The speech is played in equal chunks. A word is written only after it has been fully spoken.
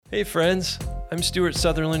Hey friends, I'm Stuart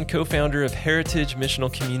Sutherland, co-founder of Heritage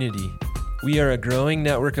Missional Community. We are a growing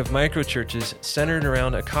network of microchurches centered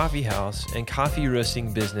around a coffee house and coffee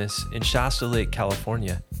roasting business in Shasta Lake,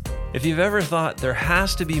 California. If you've ever thought there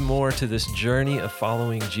has to be more to this journey of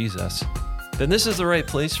following Jesus, then this is the right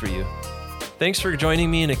place for you. Thanks for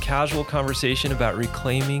joining me in a casual conversation about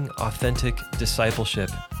reclaiming authentic discipleship.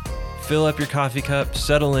 Fill up your coffee cup,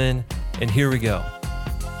 settle in, and here we go.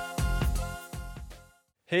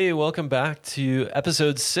 Hey, welcome back to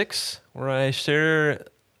episode 6, where I share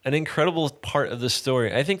an incredible part of the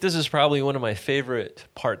story. I think this is probably one of my favorite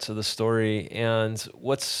parts of the story. And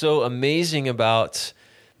what's so amazing about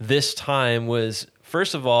this time was,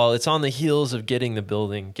 first of all, it's on the heels of getting the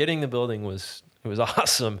building. Getting the building was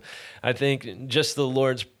awesome. I think just the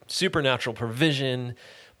Lord's supernatural provision,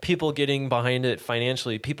 people getting behind it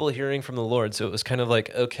financially, people hearing from the Lord. So it was kind of like,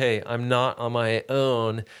 okay, I'm not on my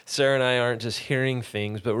own. Sarah and I aren't just hearing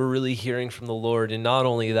things, but we're really hearing from the Lord. And not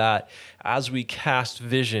only that, as we cast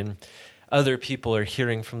vision, other people are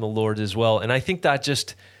hearing from the Lord as well. And I think that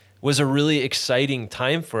just was a really exciting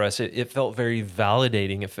time for us. It felt very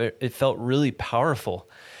validating. It felt really powerful.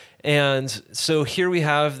 And so here we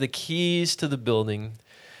have the keys to the building.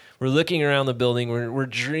 We're looking around the building, we're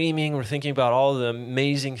dreaming, we're thinking about all the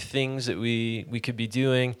amazing things that we could be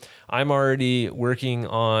doing. I'm already working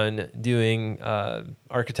on doing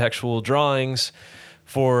architectural drawings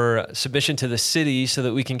for submission to the city so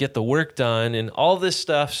that we can get the work done, and all this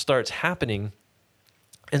stuff starts happening.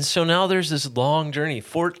 And so now there's this long journey,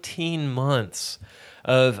 14 months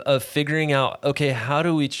of figuring out, okay, how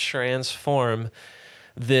do we transform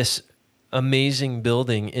this amazing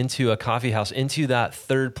building into a coffee house, into that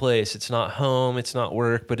third place. It's not home, it's not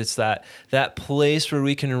work, but it's that place where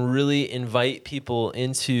we can really invite people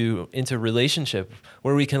into relationship,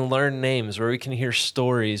 where we can learn names, where we can hear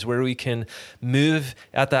stories, where we can move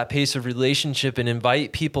at that pace of relationship and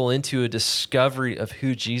invite people into a discovery of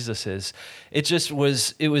who Jesus is. It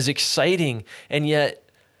was exciting, and yet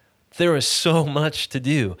there was so much to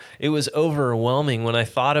do. It was overwhelming when I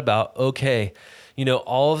thought about, okay,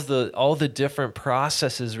 all the different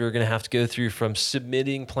processes we were going to have to go through, from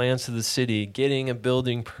submitting plans to the city, getting a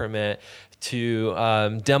building permit, to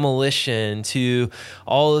demolition, to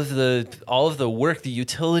all of the work, the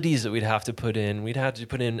utilities that we'd have to put in. We'd have to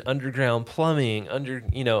put in underground plumbing,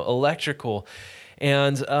 electrical,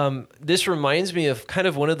 and this reminds me of kind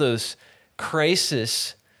of one of those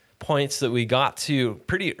crisis points that we got to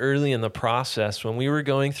pretty early in the process when we were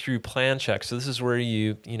going through plan checks. So this is where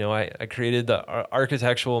I created the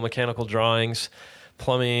architectural, mechanical drawings,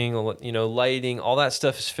 plumbing, lighting, all that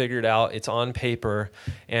stuff is figured out. It's on paper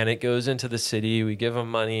and it goes into the city. We give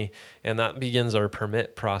them money and that begins our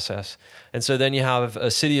permit process. And so then you have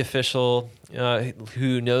a city official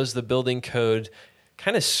who knows the building code,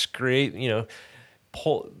 kind of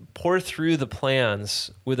pour through the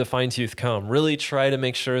plans with a fine-tooth comb, really try to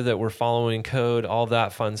make sure that we're following code, all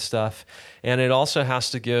that fun stuff. And it also has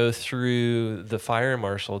to go through the fire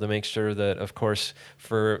marshal to make sure that, of course,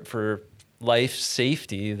 for life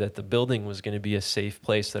safety, that the building was going to be a safe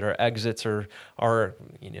place, that our exits are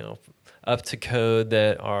up to code,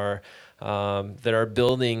 that our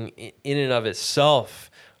building in and of itself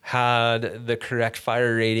had the correct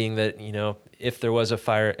fire rating, that, if there was a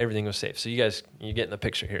fire, everything was safe. So you're getting the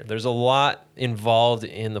picture here. There's a lot involved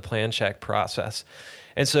in the plan check process.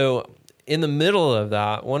 And so in the middle of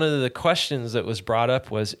that, one of the questions that was brought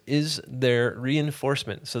up was, is there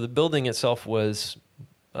reinforcement? So the building itself was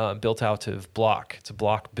built out of block. It's a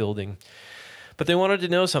block building. But they wanted to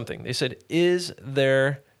know something. They said, is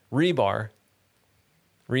there reinforcing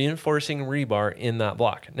rebar in that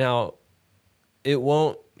block? Now, it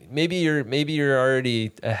won't. Maybe you're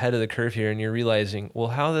already ahead of the curve here, and you're realizing, well,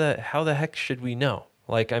 how the heck should we know?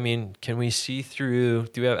 Can we see through?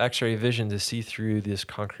 Do we have X-ray vision to see through this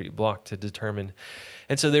concrete block to determine?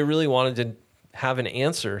 And so they really wanted to have an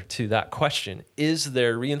answer to that question: is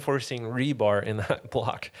there reinforcing rebar in that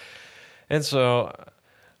block? And so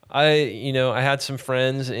I had some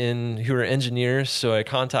friends who are engineers, so I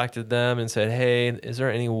contacted them and said, hey, is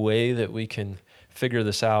there any way that we can figure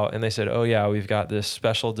this out? And they said, oh yeah, we've got this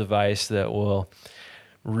special device that will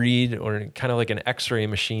read, or kind of like an X-ray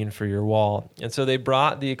machine for your wall. And so they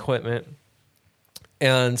brought the equipment,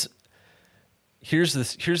 and here's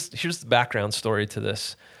the background story to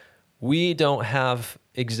this. We don't have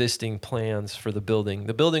existing plans for the building.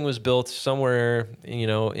 The building was built somewhere, in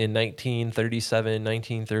 1937,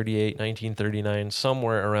 1938, 1939,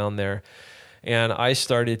 somewhere around there. And I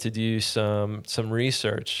started to do some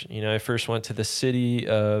research. I first went to the city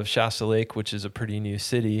of Shasta Lake, which is a pretty new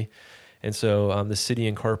city, And so the city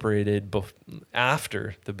incorporated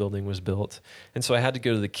after the building was built. And so I had to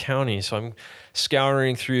go to the county. So I'm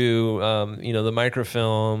scouring through, the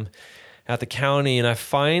microfilm at the county, and I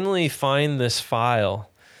finally find this file.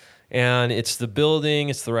 And it's the building,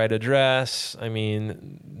 it's the right address. I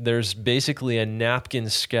mean, there's basically a napkin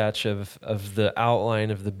sketch of the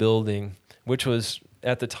outline of the building, which was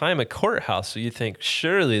at the time a courthouse. So you think,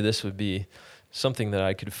 surely this would be something that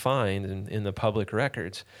I could find in the public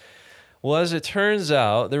records. Well, as it turns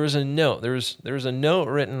out, there was a note. There was a note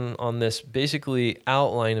written on this basically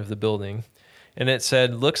outline of the building, and it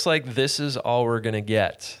said, "Looks like this is all we're going to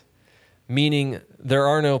get," meaning there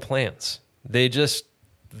are no plans.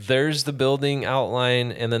 There's the building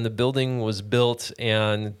outline, and then the building was built,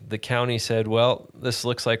 and the county said, "Well, this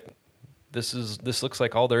looks like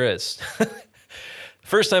all there is."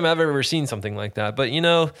 First time I've ever seen something like that. But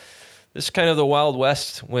this is kind of the Wild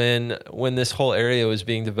West when this whole area was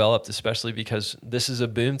being developed, especially because this is a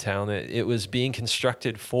boom town. It was being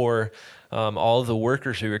constructed for all of the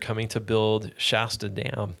workers who were coming to build Shasta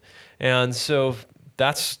Dam, and so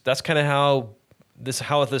that's kind of how this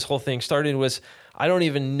whole thing started. Was I don't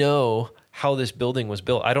even know how this building was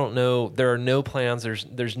built. I don't know. There are no plans.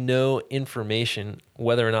 There's no information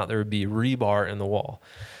whether or not there would be rebar in the wall.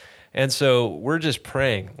 And so we're just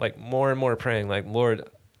praying, like more and more praying, like, Lord,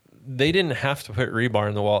 they didn't have to put rebar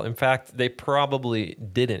in the wall. In fact, they probably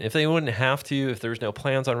didn't. If they wouldn't have to, if there was no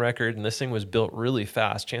plans on record and this thing was built really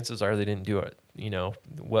fast, chances are they didn't do it,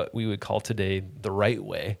 what we would call today the right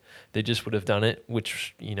way. They just would have done it,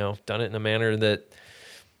 done it in a manner that,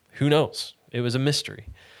 who knows? It was a mystery.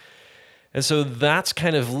 And so that's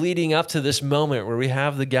kind of leading up to this moment where we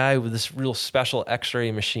have the guy with this real special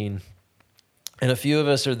X-ray machine. And a few of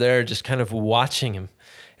us are there just kind of watching him.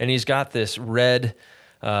 And he's got this red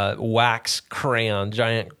giant wax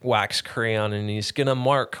crayon, and he's going to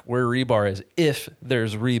mark where rebar is, if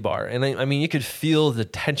there's rebar. And I mean, you could feel the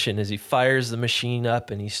tension as he fires the machine up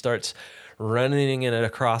and he starts running it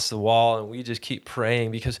across the wall, and we just keep praying,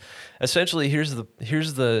 because essentially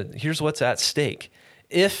here's what's at stake.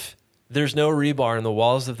 If there's no rebar in the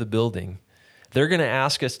walls of the building, they're going to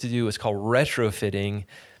ask us to do what's called retrofitting,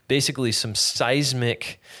 basically some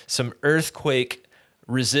earthquake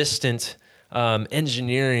resistant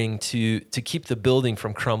engineering to keep the building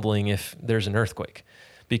from crumbling if there's an earthquake.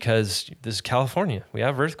 Because this is California, we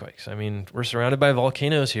have earthquakes. I mean, we're surrounded by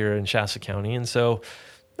volcanoes here in Shasta County, and so,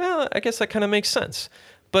 well, I guess that kind of makes sense.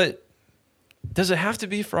 But does it have to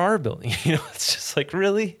be for our building? It's just like,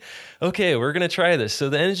 really? Okay, we're going to try this. So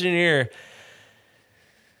the engineer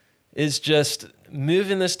is just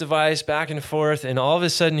moving this device back and forth, and all of a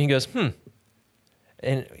sudden he goes,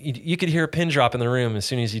 and you could hear a pin drop in the room as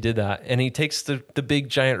soon as he did that. And he takes the big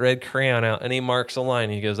giant red crayon out and he marks a line.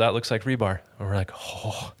 He goes, "That looks like rebar." And we're like,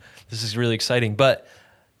 "Oh, this is really exciting." But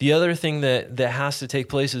the other thing that has to take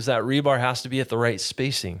place is that rebar has to be at the right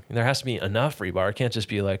spacing. And there has to be enough rebar. It can't just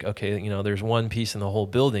be like, okay, there's one piece in the whole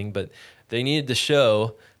building, but they needed to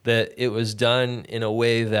show that it was done in a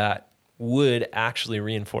way that would actually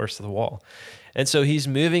reinforce the wall. And so he's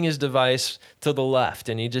moving his device to the left,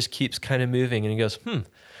 and he just keeps kind of moving, and he goes, and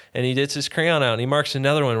he gets his crayon out and he marks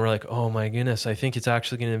another one. We're like, oh my goodness, I think it's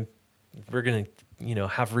actually we're going to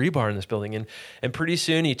have rebar in this building. And pretty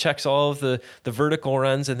soon he checks all of the vertical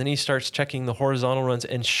runs, and then he starts checking the horizontal runs.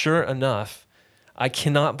 And sure enough, I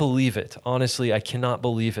cannot believe it. Honestly, I cannot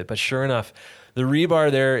believe it. But sure enough, the rebar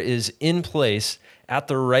there is in place at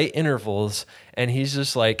the right intervals. And he's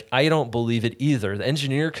just like, I don't believe it either. The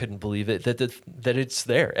engineer couldn't believe it, that it's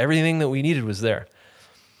there. Everything that we needed was there.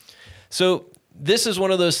 So this is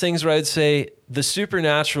one of those things where I'd say the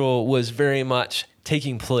supernatural was very much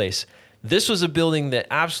taking place. This was a building that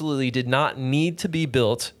absolutely did not need to be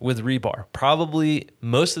built with rebar. Probably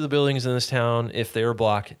most of the buildings in this town, if they were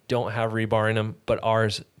block, don't have rebar in them, but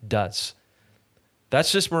ours does.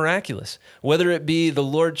 That's just miraculous. Whether it be the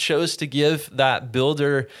Lord chose to give that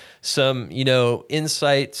builder some,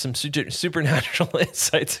 insight, some supernatural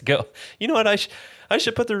insight to go, you know what, I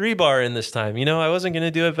should put the rebar in this time. I wasn't going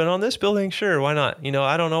to do it, but on this building, sure, why not?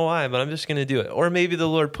 I don't know why, but I'm just going to do it. Or maybe the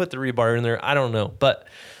Lord put the rebar in there. I don't know. But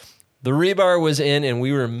the rebar was in and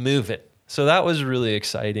we were moving. So that was really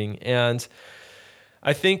exciting. And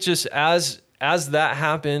I think just as that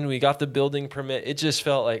happened, we got the building permit. It just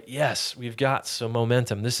felt like, yes, we've got some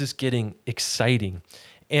momentum. This is getting exciting.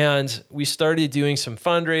 And we started doing some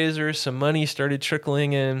fundraisers. Some money started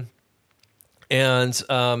trickling in. And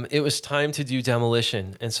it was time to do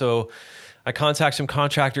demolition. And so I contact some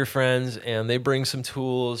contractor friends, and they bring some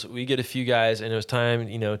tools. We get a few guys, and it was time,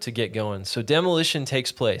 to get going. So demolition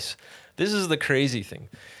takes place. This is the crazy thing.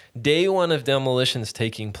 Day one of demolition's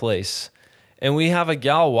taking place. And we have a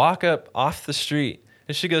gal walk up off the street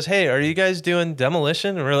and she goes, "Hey, are you guys doing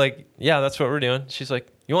demolition?" And we're like, "Yeah, that's what we're doing." She's like,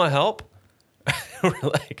 "You want help?" We're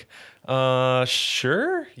like,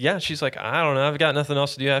 sure. Yeah. She's like, "I don't know. I've got nothing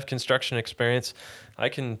else to do. I have construction experience. I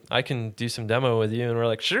can do some demo with you." And we're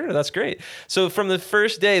like, "Sure, that's great." So from the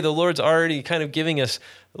first day, the Lord's already kind of giving us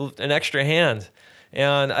an extra hand.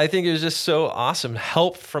 And I think it was just so awesome.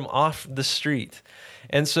 Help from off the street.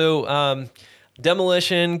 And so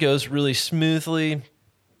demolition goes really smoothly.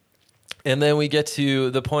 And then we get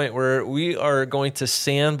to the point where we are going to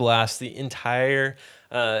sandblast the entire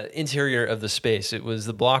interior of the space. It was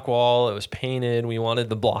the block wall. It was painted. We wanted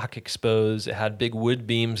the block exposed. It had big wood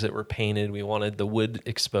beams that were painted. We wanted the wood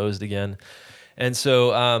exposed again. And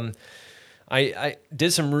so I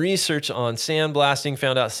did some research on sandblasting,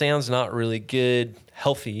 found out sand's not really good,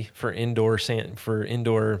 healthy for indoor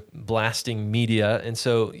blasting media. And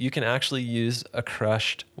so you can actually use a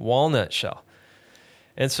crushed walnut shell.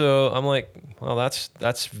 And so I'm like, well,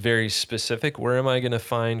 that's very specific. Where am I going to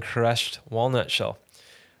find crushed walnut shell?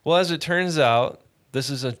 Well, as it turns out, this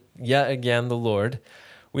is yet again the Lord.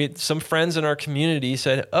 Some friends in our community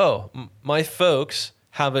said, "Oh, my folks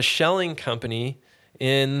have a shelling company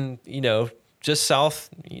in, just south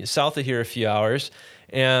of here a few hours,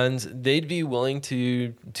 and they'd be willing to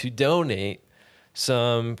donate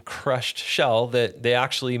some crushed shell that they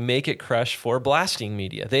actually make it crushed for blasting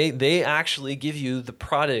media. They actually give you the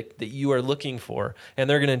product that you are looking for, and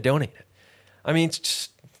they're going to donate it." I mean, it's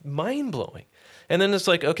just mind-blowing. And then it's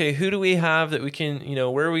like, okay, who do we have that we can,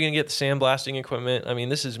 where are we going to get the sandblasting equipment? I mean,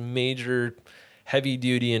 this is major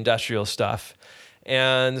heavy-duty industrial stuff.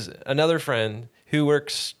 And another friend who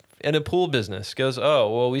works in a pool business goes,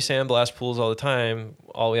 "Oh, well, we sandblast pools all the time.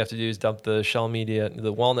 All we have to do is dump the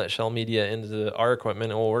walnut shell media into our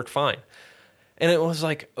equipment, and it will work fine." And it was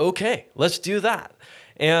like, okay, let's do that.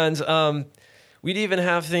 And we'd even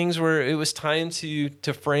have things where it was time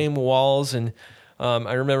to frame walls. And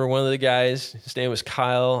I remember one of the guys, his name was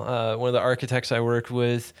Kyle, one of the architects I worked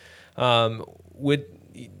with,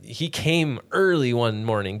 he came early one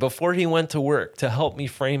morning before he went to work to help me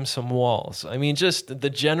frame some walls. I mean, just the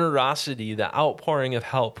generosity, the outpouring of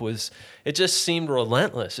help it just seemed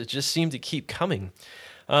relentless. It just seemed to keep coming.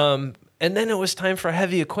 And then it was time for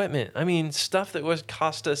heavy equipment. I mean, stuff that would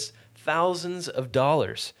cost us thousands of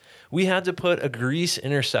dollars. We had to put a grease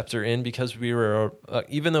interceptor in because we were,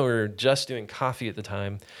 even though we were just doing coffee at the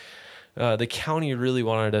time, the county really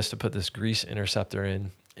wanted us to put this grease interceptor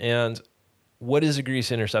in. And what is a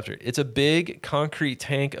grease interceptor? It's a big concrete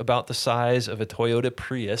tank about the size of a Toyota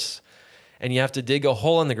Prius, and you have to dig a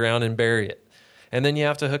hole in the ground and bury it. And then you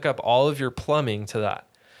have to hook up all of your plumbing to that.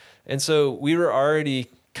 And so we were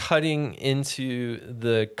already cutting into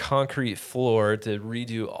the concrete floor to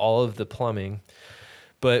redo all of the plumbing.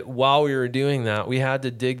 But while we were doing that, we had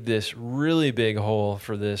to dig this really big hole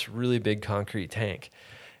for this really big concrete tank.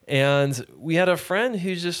 And we had a friend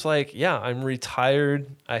who's just like, "Yeah, I'm retired.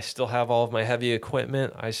 I still have all of my heavy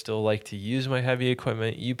equipment. I still like to use my heavy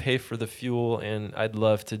equipment. You pay for the fuel, and I'd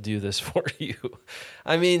love to do this for you."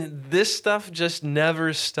 I mean, this stuff just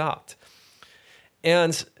never stopped.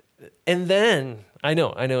 And then, I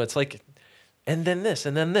know, it's like, and then this,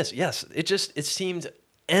 and then this. Yes, it seemed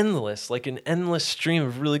endless, like an endless stream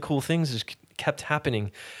of really cool things just kept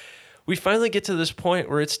happening. We finally get to this point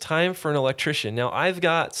where it's time for an electrician. Now, I've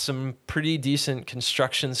got some pretty decent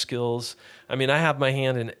construction skills. I mean, I have my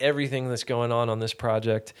hand in everything that's going on this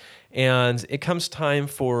project. And it comes time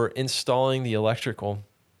for installing the electrical.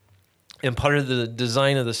 And part of the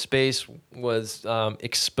design of the space was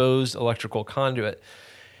exposed electrical conduit,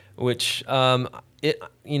 which I'm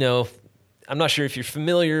not sure if you're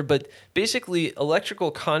familiar, but basically electrical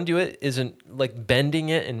conduit isn't like bending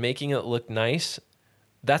it and making it look nice.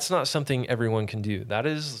 That's not something everyone can do.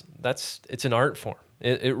 It's an art form.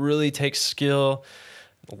 It really takes skill,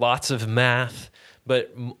 lots of math,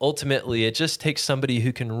 but ultimately it just takes somebody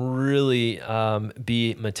who can really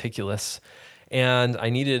be meticulous. And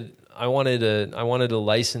I wanted a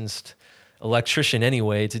licensed electrician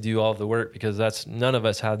anyway to do all of the work, because none of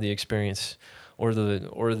us had the experience or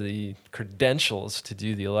the credentials to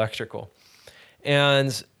do the electrical.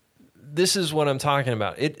 And this is what I'm talking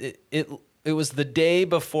about. It was the day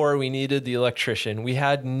before we needed the electrician. We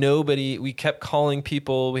had nobody. We kept calling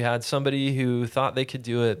people. We had somebody who thought they could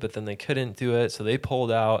do it, but then they couldn't do it, so they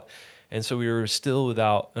pulled out. And so we were still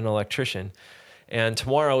without an electrician. And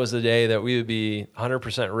tomorrow was the day that we would be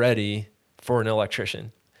 100% ready for an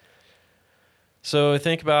electrician. So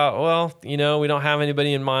think about, we don't have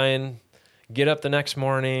anybody in mind. get up the next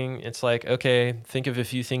morning. It's like, okay, think of a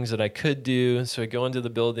few things that I could do. So I go into the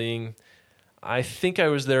building. I think I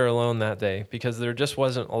was there alone that day because there just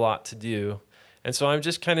wasn't a lot to do. And so I'm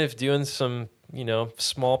just kind of doing some,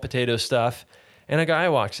 small potato stuff. And a guy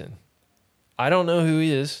walks in. I don't know who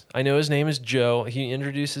he is. I know his name is Joe. He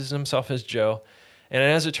introduces himself as Joe. And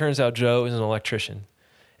as it turns out, Joe is an electrician.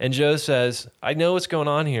 And Joe says, I know what's going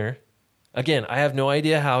on here. Again, I have no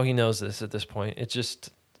idea how he knows this at this point. It's just,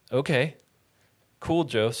 okay, cool,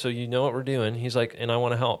 Joe. So you know what we're doing. He's like, and I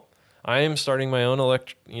want to help. I am starting my own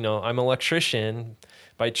I'm an electrician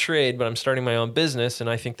by trade, but I'm starting my own business, and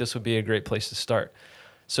I think this would be a great place to start.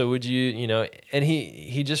 So would you, and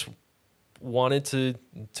he just wanted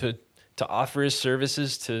to offer his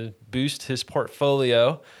services to boost his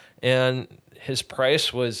portfolio, and his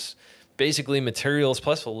price was basically materials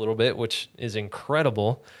plus a little bit, which is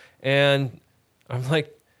incredible. And I'm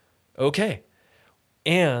like, okay.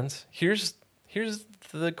 And here's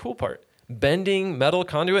the cool part. Bending metal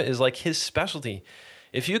conduit is like his specialty.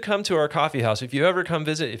 If you come to our coffee house, if you ever come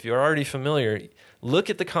visit, if you're already familiar, look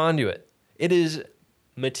at the conduit. It is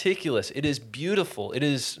meticulous. It is beautiful.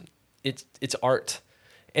 It's art.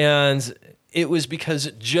 And it was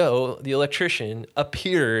because Joe, the electrician,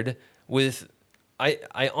 appeared with,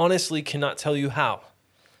 I honestly cannot tell you how,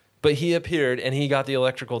 but he appeared and he got the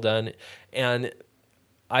electrical done. And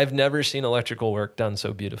I've never seen electrical work done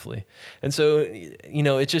so beautifully. And so,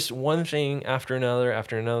 it's just one thing after another,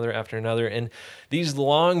 after another, after another. And these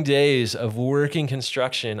long days of working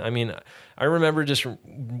construction, I remember just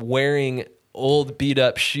wearing old beat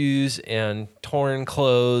up shoes and torn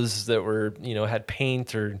clothes that were, had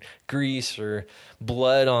paint or grease or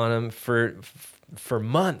blood on them for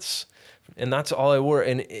months. And that's all I wore.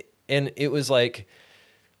 And it was like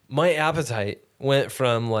my appetite went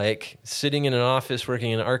from like sitting in an office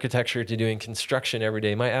working in architecture to doing construction every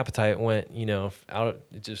day. My appetite went, out.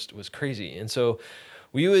 It just was crazy. And so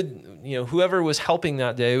we would, whoever was helping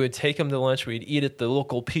that day would take them to lunch. We'd eat at the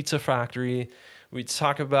local pizza factory. We'd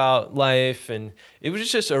talk about life, and it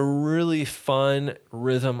was just a really fun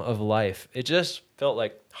rhythm of life. It just felt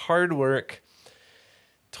like hard work,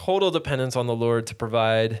 total dependence on the Lord to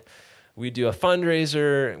provide. We'd do a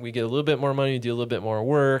fundraiser, we get a little bit more money, do a little bit more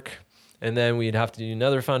work, and then we'd have to do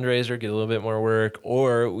another fundraiser, get a little bit more work,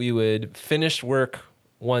 or we would finish work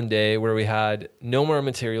one day where we had no more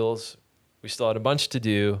materials, we still had a bunch to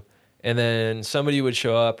do, and then somebody would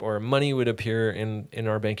show up or money would appear in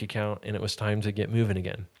our bank account, and it was time to get moving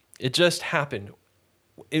again. It just happened.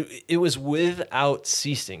 It was without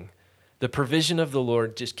ceasing. The provision of the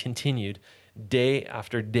Lord just continued day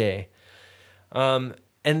after day. And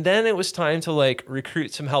then it was time to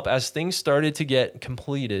recruit some help. As things started to get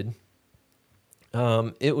completed,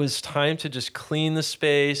 it was time to just clean the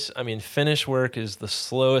space. Finish work is the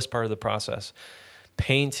slowest part of the process.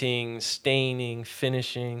 Painting, staining,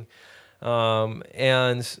 finishing.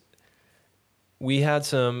 And we had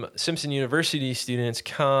some Simpson University students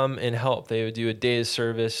come and help. They would do a day's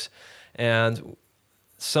service, and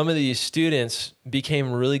some of these students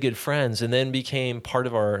became really good friends and then became part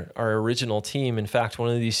of our original team. In fact, one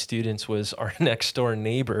of these students was our next door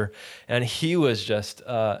neighbor, and he was just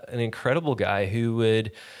an incredible guy who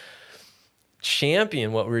would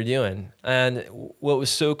champion what we were doing. And what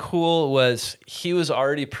was so cool was he was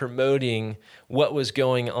already promoting what was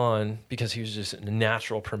going on because he was just a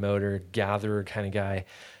natural promoter, gatherer kind of guy.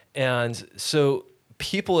 And so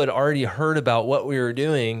people had already heard about what we were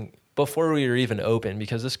doing before we were even open,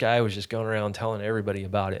 because this guy was just going around telling everybody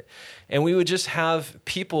about it. And we would just have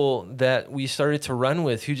people that we started to run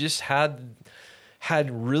with who just had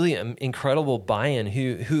really incredible buy-in,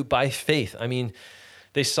 who by faith,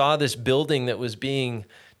 they saw this building that was being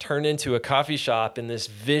turned into a coffee shop, and this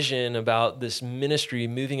vision about this ministry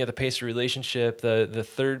moving at the pace of relationship, the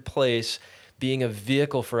third place being a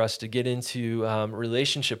vehicle for us to get into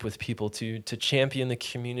relationship with people, to champion the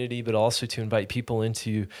community, but also to invite people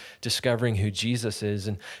into discovering who Jesus is.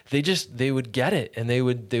 And they would get it, and they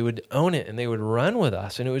would own it, and they would run with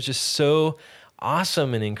us. And it was just so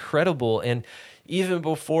awesome and incredible. And even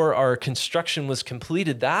before our construction was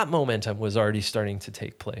completed, that momentum was already starting to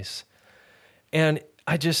take place. And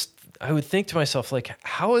I would think to myself,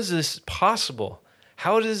 how is this possible?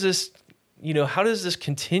 How does this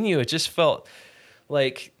continue? It just felt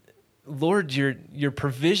like, Lord, your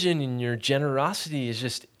provision and your generosity is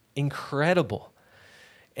just incredible.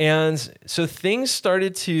 And so things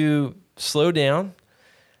started to slow down,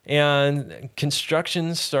 and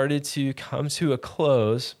construction started to come to a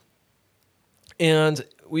close. And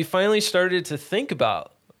we finally started to think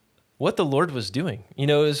about what the Lord was doing. You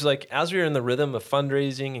know, it was like as we were in the rhythm of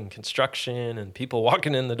fundraising and construction and people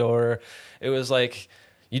walking in the door, it was like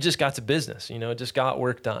you just got to business, you know, just got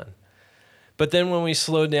work done. But then when we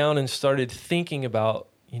slowed down and started thinking about,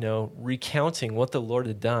 you know, recounting what the Lord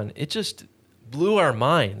had done, it just blew our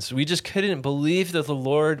minds. We just couldn't believe that the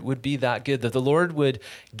Lord would be that good, that the Lord would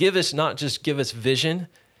give us, not just give us vision,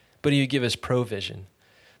 but he would give us provision.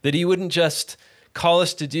 That he wouldn't just call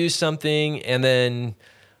us to do something and then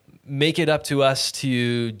make it up to us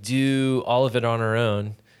to do all of it on our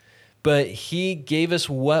own, but he gave us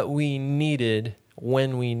what we needed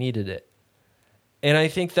when we needed it. And I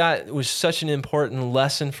think that was such an important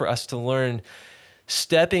lesson for us to learn,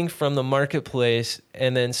 stepping from the marketplace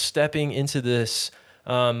and then stepping into this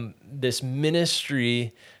this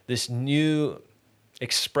ministry, this new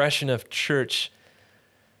expression of church.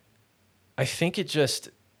 I think it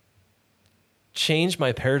just changed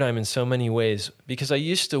my paradigm in so many ways, because I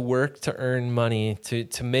used to work to earn money,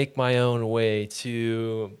 to make my own way,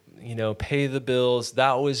 to, you know, pay the bills.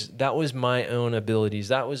 That was my own abilities.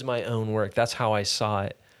 That was my own work. That's how I saw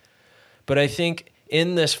it. But I think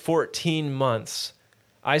in this 14 months,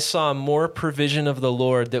 I saw more provision of the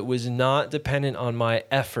Lord that was not dependent on my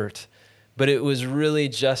effort, but it was really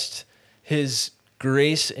just his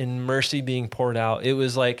grace and mercy being poured out. It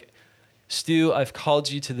was like, Stu, I've called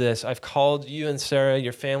you to this. I've called you and Sarah,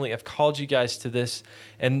 your family. I've called you guys to this,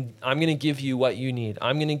 and I'm going to give you what you need.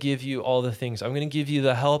 I'm going to give you all the things. I'm going to give you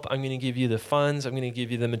the help. I'm going to give you the funds. I'm going to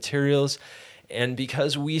give you the materials. And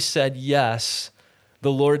because we said yes,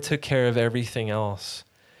 the Lord took care of everything else.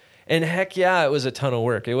 And heck yeah, it was a ton of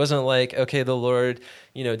work. It wasn't like, okay, the Lord,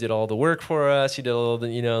 you know, did all the work for us. He did all the,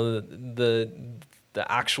 you know, the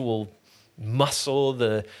actual muscle,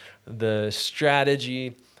 the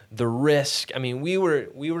strategy, the risk. I mean, we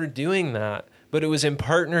were doing that, but it was in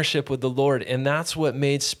partnership with the Lord. And that's what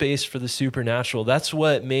made space for the supernatural. That's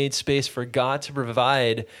what made space for God to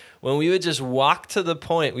provide when we would just walk to the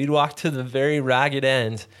point. We'd walk to the very ragged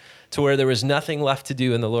end to where there was nothing left to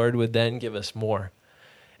do, and the Lord would then give us more.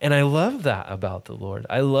 And I love that about the Lord.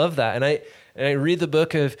 I love that. And I read the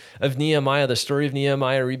book of Nehemiah, the story of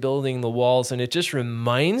Nehemiah rebuilding the walls, and it just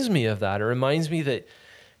reminds me of that. It reminds me that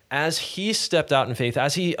as he stepped out in faith,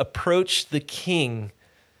 as he approached the king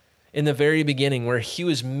in the very beginning, where he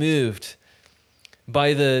was moved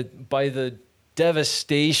by the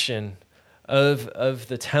devastation of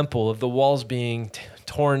the temple, of the walls being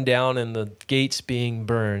torn down and the gates being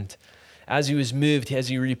burned, as he was moved, as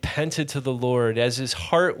he repented to the Lord, as his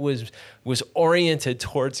heart was oriented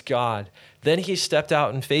towards God, then he stepped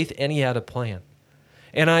out in faith and he had a plan.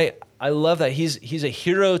 And I love that. He's a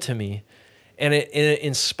hero to me. And it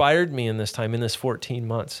inspired me in this time, in this 14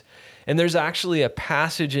 months. And there's actually a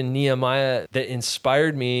passage in Nehemiah that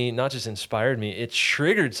inspired me, not just inspired me, it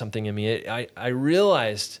triggered something in me. I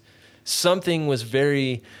realized something was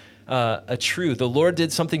very true. The Lord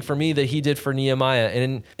did something for me that he did for Nehemiah.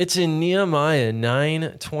 And it's in Nehemiah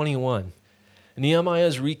 9:21. Nehemiah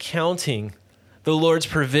is recounting the Lord's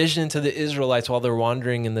provision to the Israelites while they're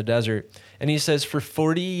wandering in the desert. And he says, for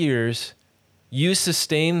 40 years, you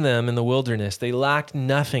sustained them in the wilderness. They lacked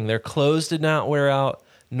nothing. Their clothes did not wear out,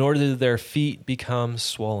 nor did their feet become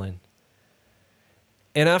swollen.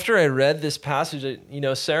 And after I read this passage, you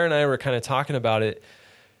know, Sarah and I were kind of talking about it.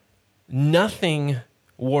 Nothing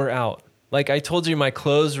wore out. Like I told you, my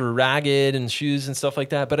clothes were ragged and shoes and stuff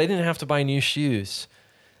like that, but I didn't have to buy new shoes.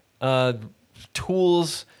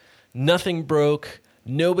 Tools, nothing broke.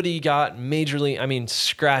 Nobody got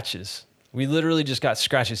scratches. We literally just got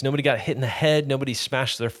scratches. Nobody got hit in the head. Nobody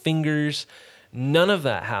smashed their fingers. None of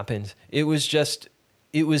that happened. It was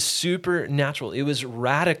supernatural. It was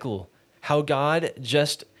radical how God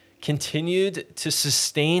just continued to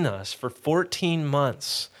sustain us for 14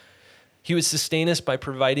 months. He would sustain us by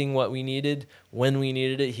providing what we needed when we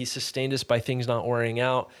needed it. He sustained us by things not wearing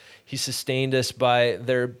out. He sustained us by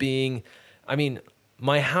there being,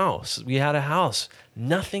 my house, we had a house.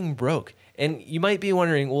 Nothing broke. And you might be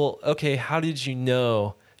wondering, well, okay, how did you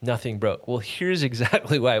know nothing broke? Well, here's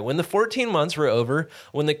exactly why. When the 14 months were over,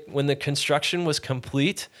 when the construction was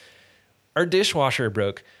complete, our dishwasher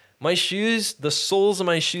broke. My shoes, the soles of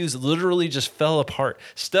my shoes literally just fell apart.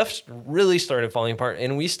 Stuff really started falling apart,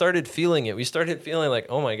 and we started feeling it. We started feeling like,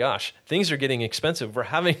 oh my gosh, things are getting expensive. We're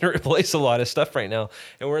having to replace a lot of stuff right now.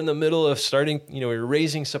 And we're in the middle of starting, we're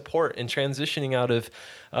raising support and transitioning out of,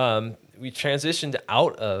 we transitioned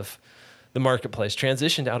out of the marketplace,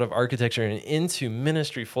 transitioned out of architecture and into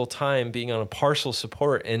ministry full time, being on a partial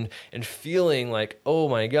support and feeling like, oh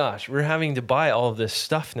my gosh, we're having to buy all of this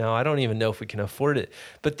stuff now. I don't even know if we can afford it.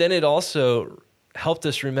 But then it also helped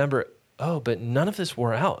us remember, oh, but none of this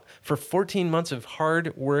wore out for 14 months of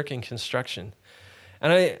hard work and construction.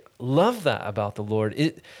 And I love that about the Lord.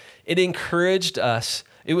 It encouraged us.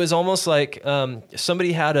 It was almost like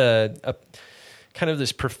somebody had a kind of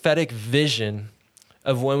this prophetic vision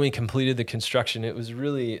of when we completed the construction. It was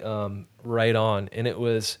really right on. And it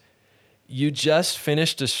was, you just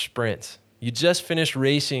finished a sprint. You just finished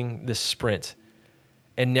racing this sprint.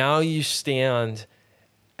 And now you stand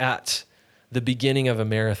at the beginning of a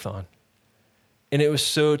marathon. And it was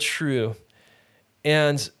so true.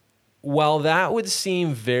 And while that would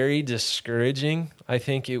seem very discouraging, I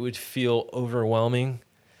think it would feel overwhelming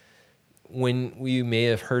when we may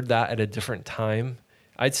have heard that at a different time.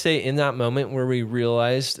 I'd say in that moment where we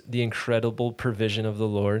realized the incredible provision of the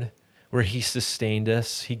Lord, where he sustained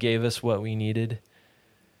us, he gave us what we needed,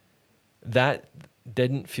 that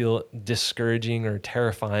didn't feel discouraging or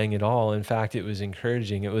terrifying at all. In fact, it was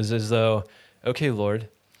encouraging. It was as though, okay, Lord,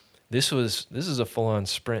 this is a full-on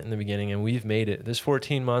sprint in the beginning, and we've made it. This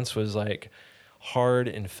 14 months was like hard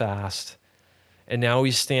and fast. And now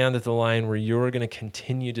we stand at the line where you're going to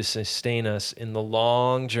continue to sustain us in the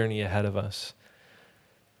long journey ahead of us.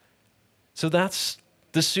 So that's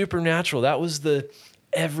the supernatural. That was the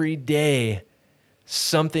every day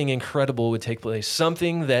something incredible would take place,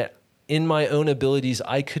 something that in my own abilities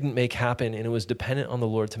I couldn't make happen, and it was dependent on the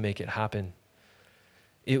Lord to make it happen.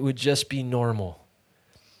 It would just be normal.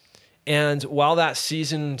 And while that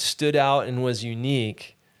season stood out and was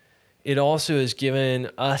unique, it also has given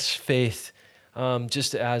us faith,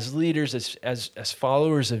 just as leaders, as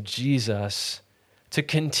followers of Jesus, to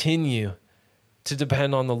continue to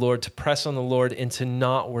depend on the Lord, to press on the Lord, and to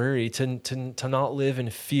not worry, to not live in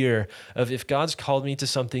fear of, if God's called me to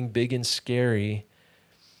something big and scary,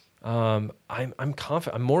 I'm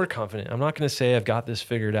confident. I'm more confident. I'm not going to say I've got this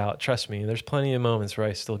figured out. Trust me, there's plenty of moments where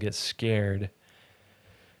I still get scared.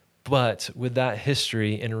 But with that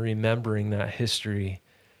history and remembering that history,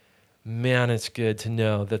 man, it's good to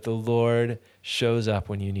know that the Lord shows up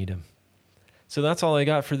when you need him. So that's all I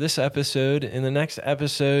got for this episode. In the next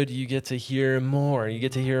episode, you get to hear more. You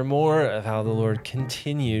get to hear more of how the Lord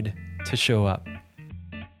continued to show up.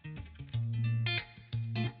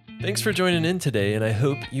 Thanks for joining in today, and I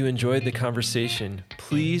hope you enjoyed the conversation.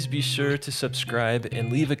 Please be sure to subscribe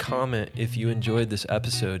and leave a comment if you enjoyed this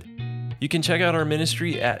episode. You can check out our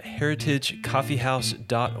ministry at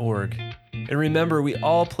heritagecoffeehouse.org. And remember, we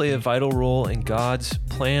all play a vital role in God's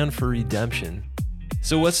plan for redemption.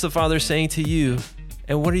 So what's the Father saying to you,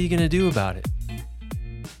 and what are you going to do about it?